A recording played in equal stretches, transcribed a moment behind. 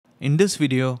In this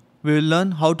video, we will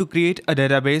learn how to create a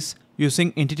database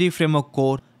using Entity Framework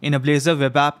Core in a Blazor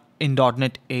Web App in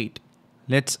 .NET 8.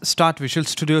 Let's start Visual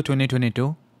Studio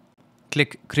 2022.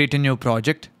 Click Create a New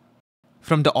Project.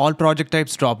 From the All Project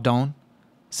Types drop-down,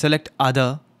 select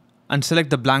Other and select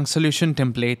the blank solution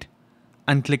template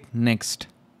and click Next.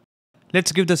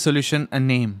 Let's give the solution a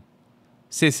name.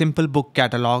 Say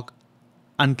SimpleBookCatalog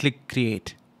and click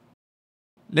Create.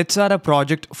 Let's add a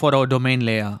project for our domain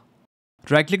layer.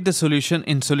 Right-click the solution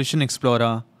in Solution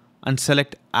Explorer and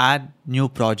select Add New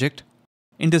Project.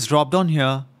 In this drop-down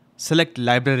here, select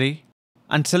Library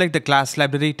and select the class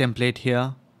library template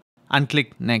here and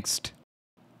click Next.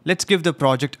 Let's give the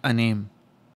project a name.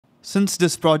 Since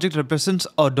this project represents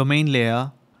our domain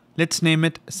layer, let's name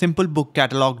it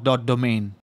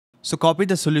SimpleBookCatalog.domain. So copy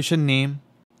the solution name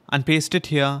and paste it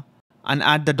here and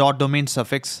add the .domain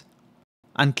suffix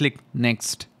and click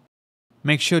Next.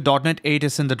 Make sure .NET 8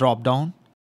 is in the drop-down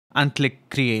and click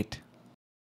Create.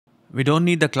 We don't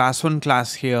need the class1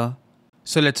 class here,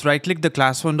 so let's right-click the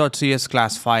class1.cs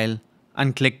class file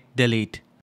and click Delete.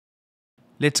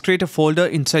 Let's create a folder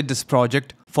inside this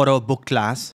project for our book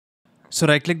class. So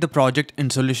right-click the project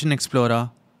in Solution Explorer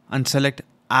and select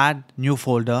Add New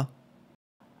Folder.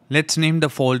 Let's name the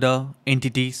folder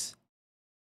Entities.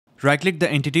 Right-click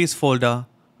the Entities folder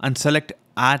and select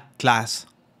Add Class.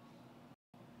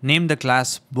 Name the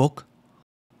class Book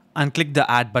and click the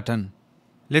Add button.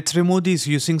 Let's remove these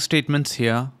using statements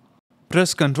here.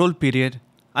 Press Ctrl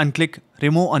and click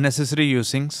Remove Unnecessary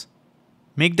Usings.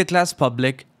 Make the class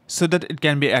public so that it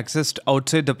can be accessed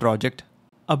outside the project.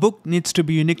 A book needs to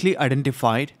be uniquely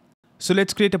identified, so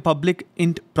let's create a public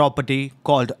int property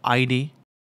called ID.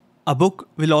 A book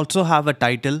will also have a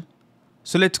title,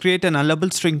 so let's create a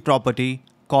nullable string property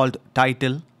called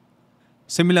title.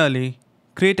 Similarly,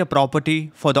 create a property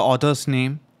for the author's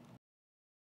name.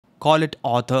 Call it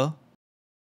author.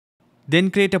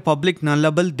 Then create a public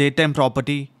nullable datetime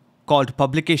property called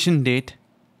publication date.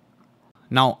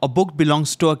 Now a book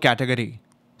belongs to a category,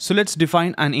 so let's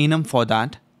define an enum for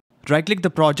that. Right-click the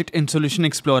project in Solution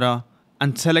Explorer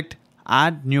and select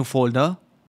Add New Folder.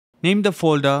 Name the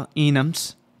folder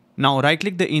Enums. Now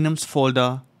right-click the Enums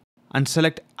folder and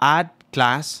select Add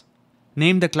Class.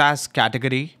 Name the class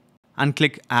Category and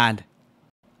click Add.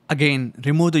 Again,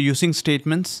 remove the using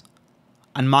statements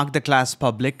and mark the class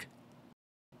public.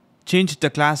 Change the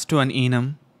class to an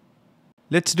enum.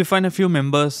 Let's define a few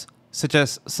members such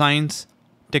as Science,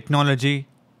 Technology,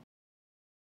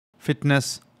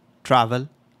 Fitness, Travel.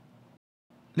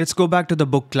 Let's go back to the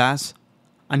book class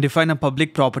and define a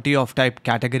public property of type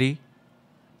category.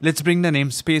 Let's bring the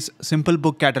namespace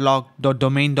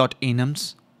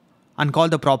SimpleBookCatalog.domain.enums and call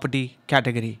the property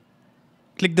category.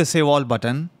 Click the Save All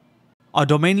button. Our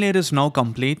domain layer is now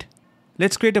complete.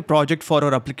 Let's create a project for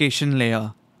our application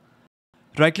layer.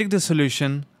 Right-click the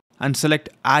solution and select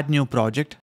Add New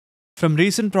Project. From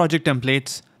Recent Project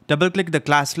Templates, double-click the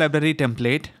class library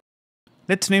template.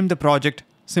 Let's name the project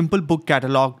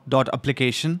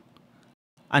SimpleBookCatalog.application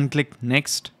and click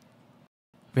Next.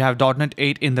 We have .NET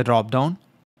 8 in the drop-down,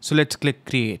 so let's click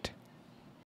Create.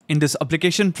 In this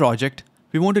application project,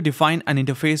 we want to define an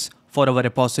interface for our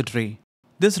repository.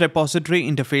 This repository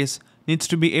interface needs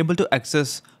to be able to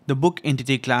access the book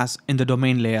entity class in the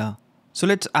domain layer. So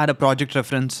let's add a project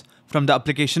reference from the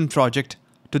application project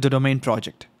to the domain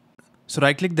project. So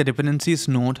right-click the dependencies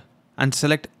node and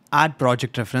select Add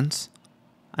Project Reference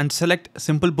and select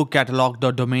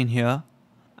SimpleBookCatalog.domain here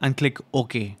and click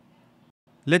OK.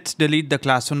 Let's delete the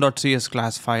class1.cs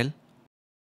class file.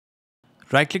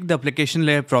 Right-click the application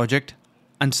layer project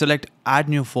and select Add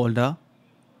New Folder.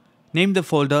 Name the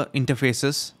folder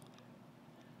Interfaces.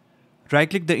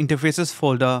 Right-click the Interfaces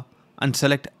folder and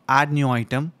select Add New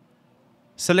Item.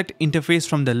 Select Interface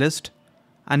from the list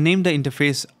and name the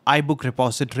interface iBook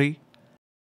Repository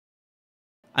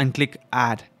and click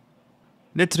Add.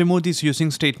 Let's remove these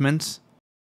using statements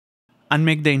and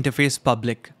make the interface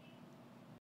public.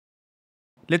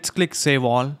 Let's click Save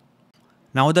All.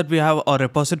 Now that we have our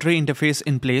repository interface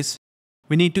in place,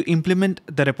 we need to implement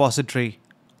the repository.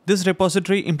 This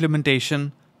repository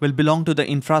implementation will belong to the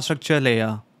infrastructure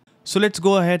layer. So let's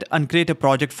go ahead and create a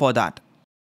project for that.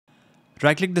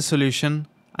 Right-click the solution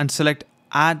and select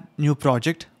Add New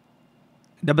Project.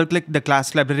 Double-click the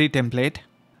class library template.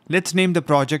 Let's name the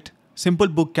project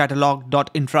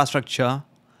SimpleBookCatalog.infrastructure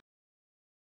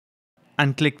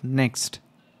and click Next.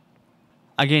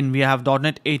 Again, we have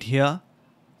 .NET 8 here.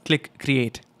 Click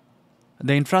Create.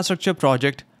 The infrastructure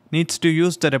project needs to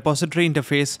use the repository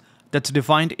interface that's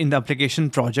defined in the application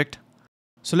project.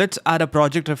 So let's add a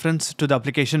project reference to the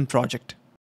application project.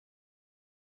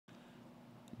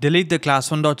 Delete the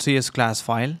class1.cs class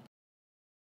file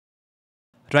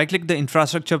right-click the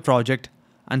infrastructure project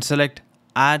and select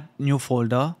Add New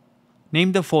Folder.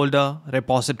 Name the folder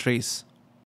Repositories.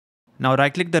 Now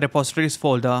right-click the Repositories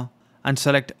folder and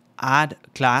select Add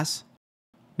Class.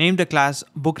 Name the class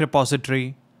Book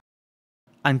Repository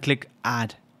and click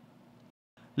Add.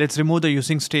 Let's remove the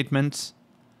using statements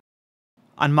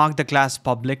and mark the class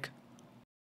public.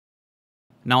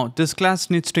 Now this class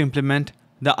needs to implement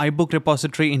the iBook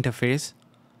repository interface.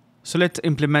 So let's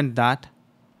implement that.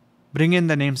 Bring in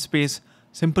the namespace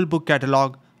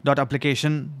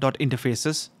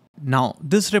SimpleBookCatalog.application.interfaces. Now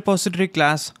this repository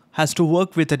class has to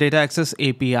work with the data access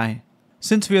API.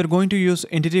 Since we are going to use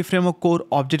Entity Framework Core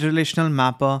Object Relational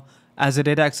Mapper as a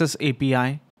data access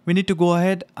API, we need to go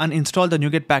ahead and install the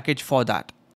NuGet package for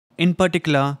that. In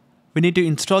particular, we need to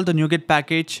install the NuGet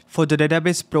package for the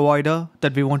database provider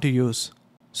that we want to use.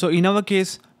 So in our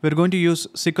case, we're going to use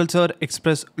SQL Server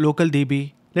Express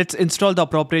LocalDB. Let's install the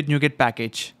appropriate NuGet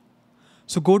package.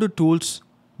 So go to Tools,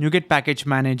 NuGet Package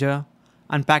Manager,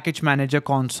 and Package Manager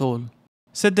console.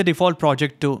 Set the default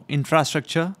project to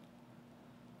Infrastructure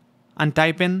and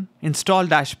type in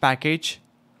install-package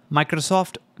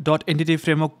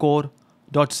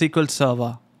Microsoft.entityframeworkcore.SQL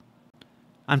Server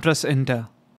and press Enter.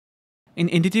 In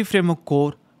Entity Framework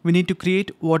Core, we need to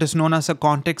create what is known as a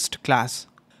context class.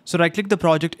 So right-click the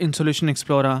project in Solution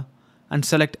Explorer and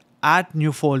select Add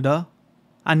New Folder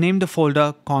and name the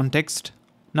folder Context.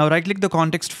 Now right-click the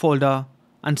context folder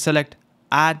and select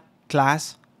Add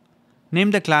Class.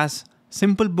 Name the class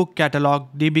SimpleBookCatalog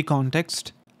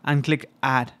DbContext and click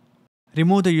Add.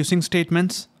 Remove the using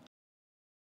statements.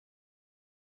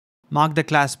 Mark the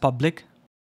class public.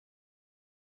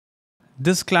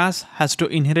 This class has to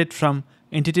inherit from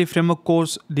Entity Framework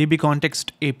Core's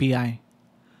DbContext API.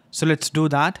 So let's do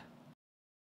that.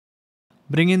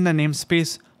 Bring in the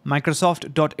namespace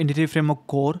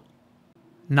Microsoft.entityframeworkcore.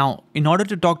 Now, in order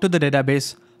to talk to the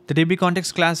database, the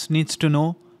DbContext class needs to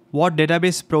know what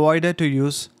database provider to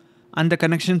use and the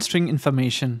connection string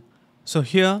information. So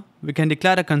here we can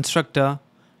declare a constructor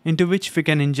into which we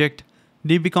can inject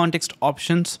DbContext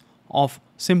options of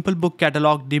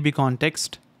SimpleBookCatalog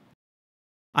DbContext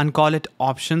and call it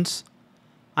options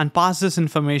and pass this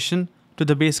information to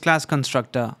the base class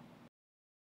constructor.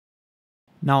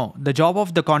 Now, the job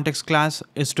of the context class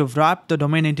is to wrap the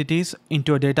domain entities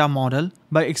into a data model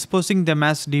by exposing them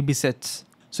as dbsets.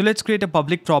 So let's create a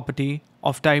public property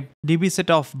of type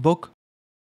dbSetOfBook.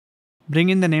 Bring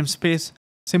in the namespace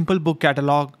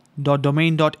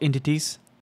SimpleBookCatalog.domain.entities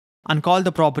and call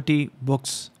the property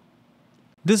books.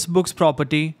 This books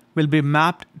property will be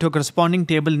mapped to a corresponding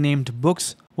table named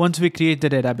books once we create the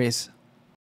database.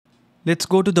 Let's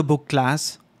go to the book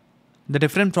class. The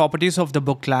different properties of the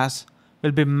book class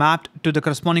will be mapped to the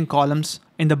corresponding columns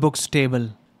in the books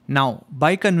table. Now,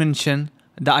 by convention,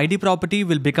 the ID property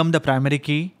will become the primary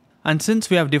key, and since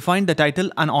we have defined the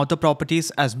title and author properties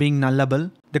as being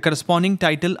nullable, the corresponding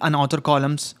title and author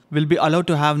columns will be allowed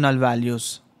to have null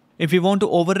values. If we want to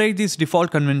override these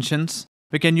default conventions,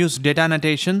 we can use data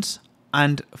annotations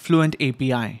and Fluent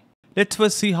API. Let's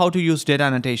first see how to use data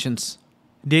annotations.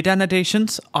 Data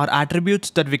annotations are attributes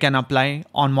that we can apply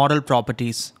on model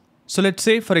properties. So let's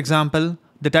say, for example,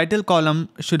 the title column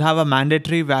should have a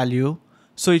mandatory value,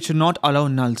 so it should not allow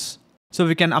nulls. So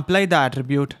we can apply the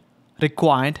attribute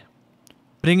required,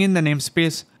 bring in the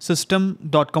namespace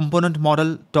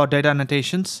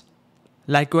system.componentModel.dataAnnotations.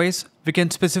 Likewise, we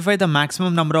can specify the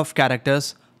maximum number of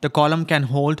characters the column can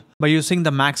hold by using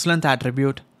the maxLength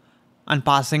attribute and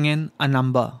passing in a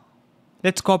number.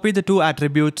 Let's copy the two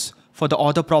attributes for the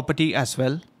author property as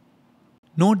well.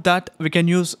 Note that we can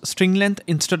use string length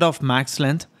instead of max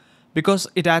length because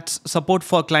it adds support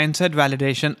for client-side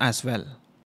validation as well.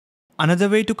 Another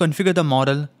way to configure the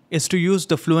model is to use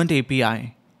the Fluent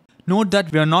API. Note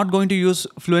that we are not going to use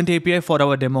Fluent API for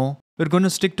our demo. We're going to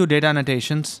stick to data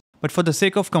annotations, but for the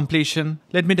sake of completion,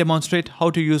 let me demonstrate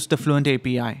how to use the Fluent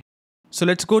API. So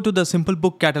let's go to the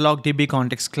SimpleBookCatalog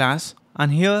DbContext class,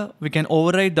 and here we can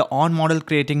override the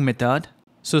onModelCreating method.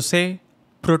 So say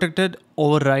protected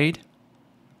override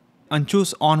and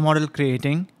choose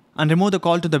onModelCreating and remove the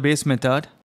call to the base method.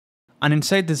 And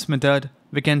inside this method,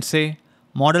 we can say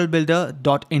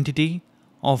modelBuilder.entity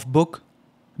of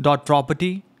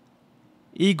book.property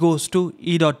e goes to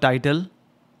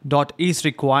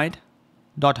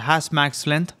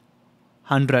e.title.isRequired.hasMaxLength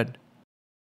 100.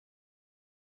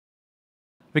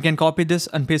 We can copy this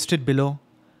and paste it below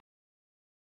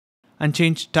and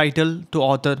change title to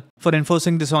author for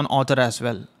enforcing this on author as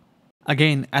well.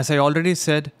 Again, as I already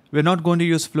said, we're not going to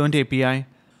use Fluent API,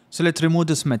 so let's remove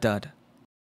this method.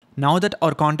 Now that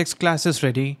our context class is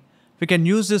ready, we can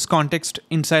use this context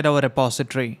inside our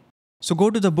repository. So go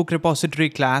to the book repository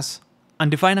class and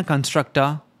define a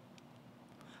constructor.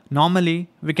 Normally,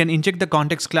 we can inject the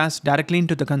context class directly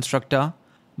into the constructor,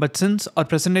 but since our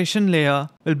presentation layer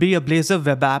will be a Blazor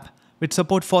Web App with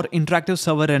support for interactive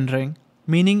server rendering,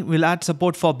 meaning we'll add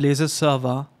support for Blazor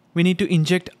server, we need to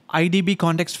inject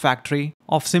DbContext factory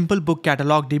of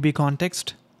SimpleBookCatalog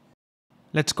DbContext.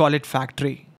 Let's call it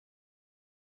factory.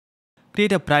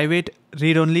 Create a private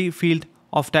read-only field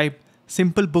of type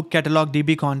SimpleBookCatalog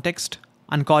DbContext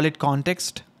and call it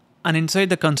context. And inside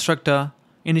the constructor,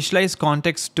 initialize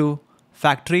context to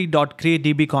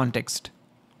factory.createDbContext.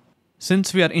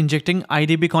 Since we are injecting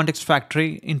DbContext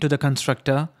factory into the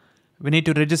constructor, we need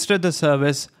to register the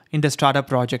service in the startup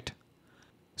project.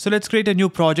 So let's create a new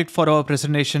project for our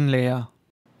presentation layer.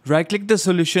 Right-click the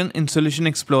solution in Solution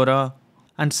Explorer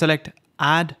and select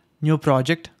Add New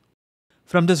Project.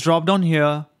 From this drop-down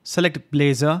here, select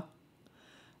Blazor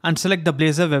and select the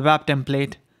Blazor Web App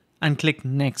template and click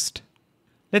Next.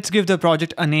 Let's give the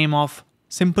project a name of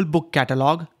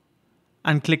SimpleBookCatalog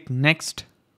and click Next.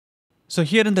 So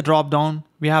here in the drop-down,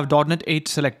 we have .NET 8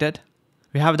 selected.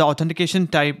 We have the authentication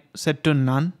type set to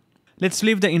None. Let's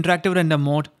leave the interactive render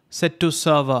mode set to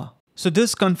Server. So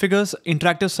this configures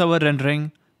interactive server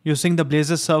rendering using the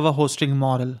Blazor server hosting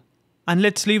model. And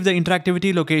let's leave the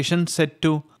interactivity location set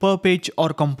to per page or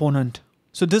component.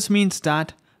 So this means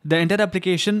that the entire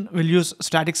application will use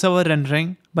static server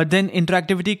rendering, but then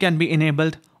interactivity can be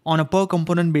enabled on a per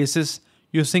component basis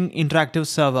using interactive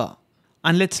server.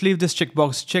 And let's leave this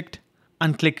checkbox checked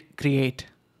and click Create.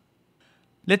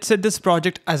 Let's set this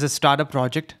project as a startup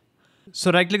project.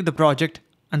 So right-click the project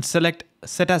and select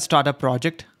Set as Startup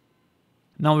Project.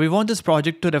 Now we want this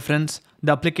project to reference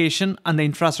the application and the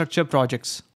infrastructure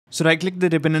projects. So right-click the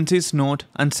dependencies node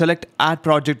and select Add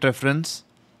Project Reference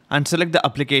and select the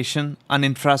application and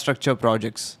infrastructure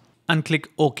projects and click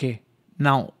OK.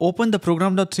 Now open the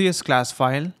program.cs class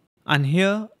file and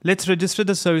here let's register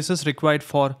the services required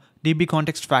for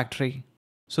DbContext factory.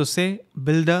 So say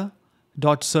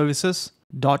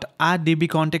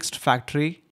builder.services.addDbContext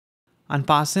factory and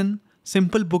pass in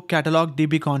SimpleBookCatalog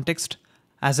DbContext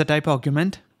as a type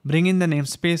argument. Bring in the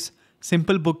namespace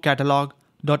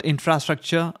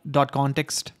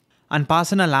SimpleBookCatalog.infrastructure.context and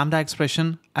pass in a lambda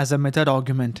expression as a method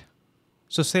argument.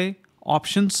 So say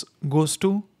options goes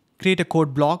to create a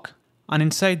code block and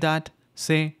inside that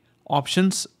say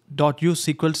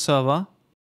options.useSQL Server.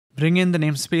 Bring in the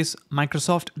namespace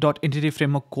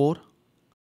Microsoft.EntityFramework Core.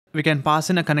 We can pass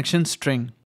in a connection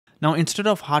string. Now instead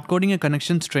of hardcoding a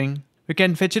connection string, we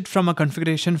can fetch it from a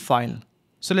configuration file.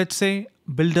 So let's say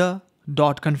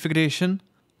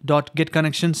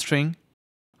builder.configuration.getConnectionString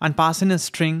and pass in a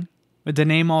string with the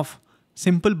name of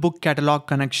SimpleBookCatalog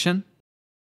connection.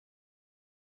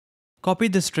 Copy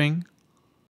the string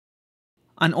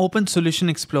and open Solution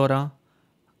Explorer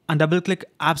and double-click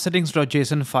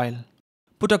appsettings.json file.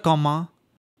 Put a comma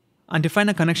and define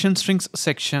a connection strings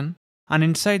section, and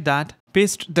inside that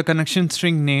paste the connection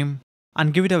string name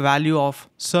and give it a value of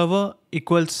server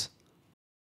equals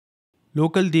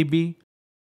localdb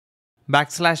 /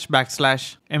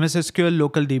 MSSQL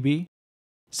localdb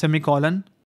semicolon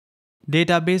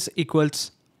database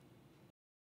equals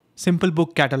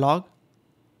SimpleBookCatalog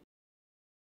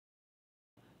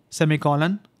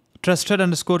semicolon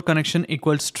trusted_connection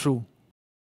equals true.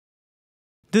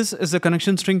 This is the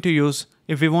connection string to use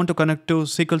if we want to connect to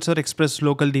SQL Server Express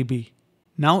LocalDB.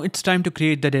 Now it's time to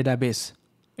create the database.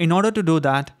 In order to do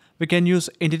that, we can use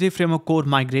Entity Framework Core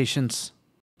migrations.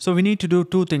 So we need to do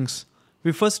two things.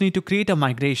 We first need to create a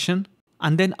migration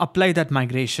and then apply that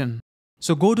migration.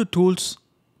 So go to Tools,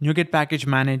 NuGet Package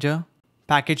Manager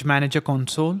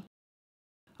Console,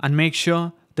 and make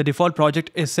sure the default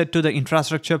project is set to the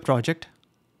infrastructure project.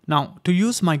 Now to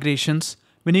use migrations,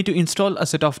 we need to install a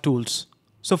set of tools.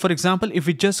 So for example, if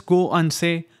we just go and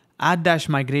say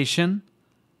add-migration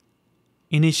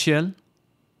initial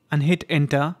and hit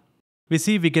enter, we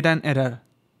see we get an error.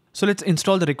 So let's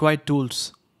install the required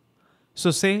tools.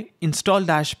 So say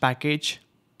install-package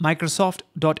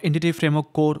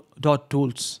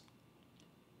Microsoft.EntityFrameworkCore.tools.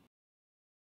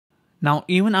 Now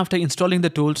even after installing the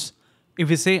tools, if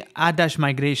we say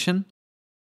add-migration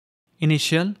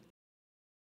initial,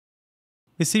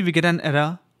 we see we get an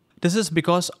error. This is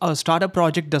because our startup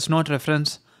project does not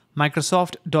reference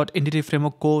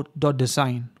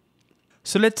Microsoft.EntityFrameworkCore.design.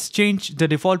 So let's change the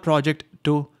default project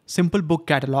to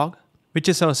SimpleBookCatalog, which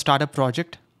is our startup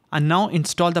project, and now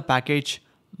install the package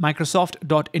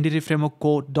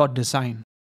Microsoft.EntityFrameworkCore.design.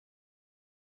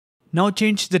 Now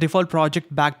change the default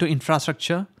project back to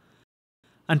infrastructure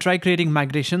and try creating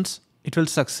migrations. It will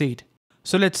succeed.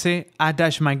 So let's say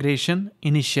add-migration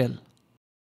initial.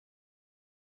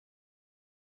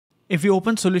 If we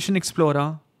open Solution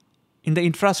Explorer, in the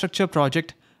infrastructure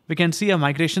project, we can see a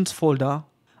migrations folder.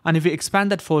 And if we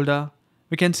expand that folder,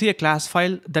 we can see a class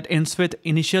file that ends with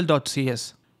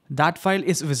initial.cs. That file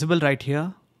is visible right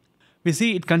here. We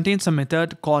see it contains a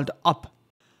method called up.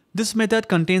 This method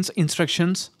contains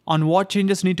instructions on what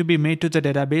changes need to be made to the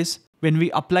database when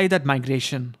we apply that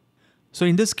migration. So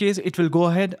in this case, it will go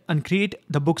ahead and create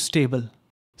the books table.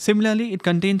 Similarly, it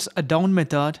contains a down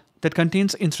method that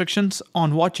contains instructions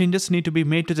on what changes need to be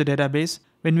made to the database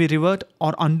when we revert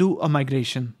or undo a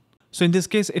migration. So in this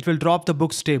case, it will drop the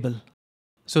books table.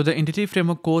 So the Entity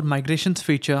Framework Core migrations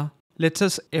feature lets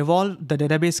us evolve the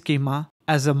database schema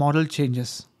as the model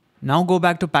changes. Now go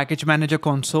back to Package Manager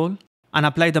console and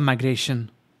apply the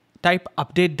migration. Type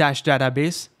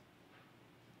update-database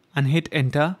and hit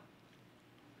enter.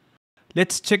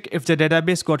 Let's check if the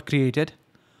database got created.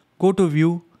 Go to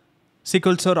View,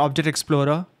 SQL Server Object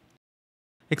Explorer,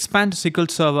 expand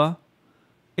SQL Server,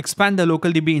 expand the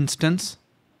LocalDB instance,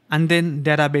 and then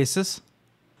Databases.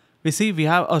 We see we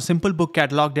have a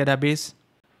SimpleBookCatalog database.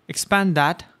 Expand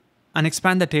that and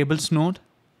expand the tables node.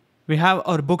 We have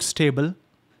our books table.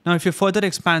 Now if you further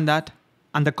expand that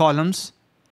and the columns,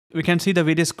 we can see the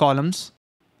various columns.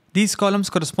 These columns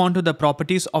correspond to the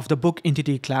properties of the book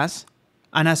entity class.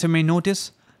 And as you may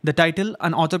notice, the title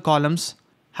and author columns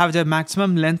have their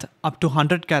maximum length up to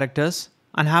 100 characters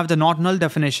and have the not null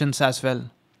definitions as well.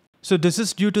 So this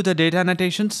is due to the data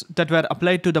annotations that were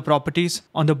applied to the properties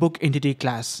on the book entity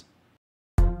class.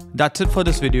 That's it for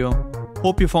this video.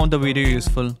 Hope you found the video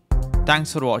useful.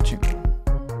 Thanks for watching.